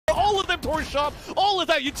inventory shop, all of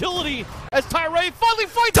that utility as Tiraye finally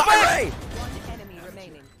fights Tiraye!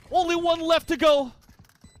 back. Only one left to go.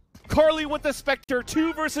 Carlee with the Spectre,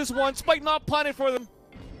 2 versus 1. Spike not planning for them.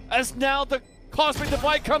 As now the Cosmic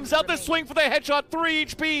Divide comes out, the swing for the headshot, 3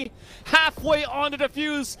 HP. Halfway on to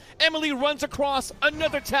defuse. Emily runs across,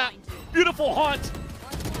 another tap. Beautiful haunt.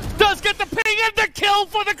 Does get the ping and the kill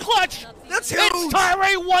for the clutch. That's huge. It's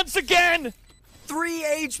Tiraye once again. 3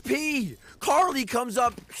 HP. Carlee comes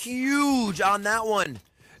up huge on that one.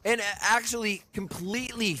 And actually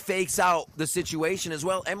completely fakes out the situation as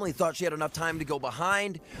well. Emily thought she had enough time to go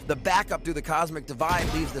behind. The backup through the Cosmic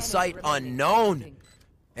Divide leaves the site unknown.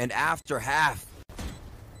 And after half,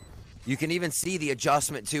 you can even see the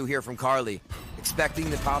adjustment too here from Carlee. Expecting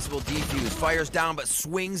the possible defuse. Fires down but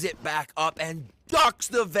swings it back up and ducks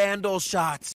the Vandal shots.